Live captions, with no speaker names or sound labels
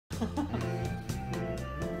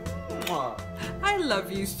I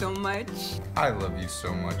love you so much. I love you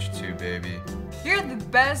so much too, baby. You're the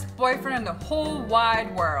best boyfriend in the whole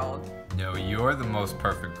wide world. No, you're the most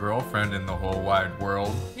perfect girlfriend in the whole wide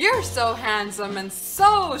world. You're so handsome and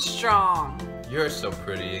so strong. You're so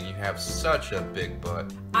pretty and you have such a big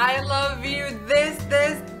butt. I love you this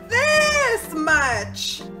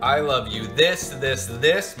much. I love you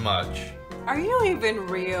this much. Are you even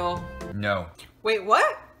real? No. Wait,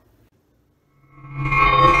 what?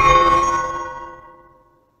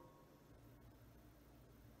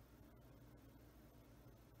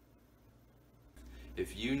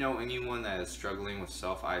 If you know anyone that is struggling with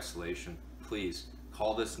self-isolation, please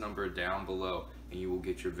call this number down below and you will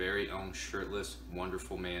get your very own shirtless,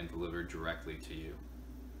 wonderful man delivered directly to you.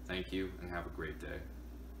 Thank you and have a great day.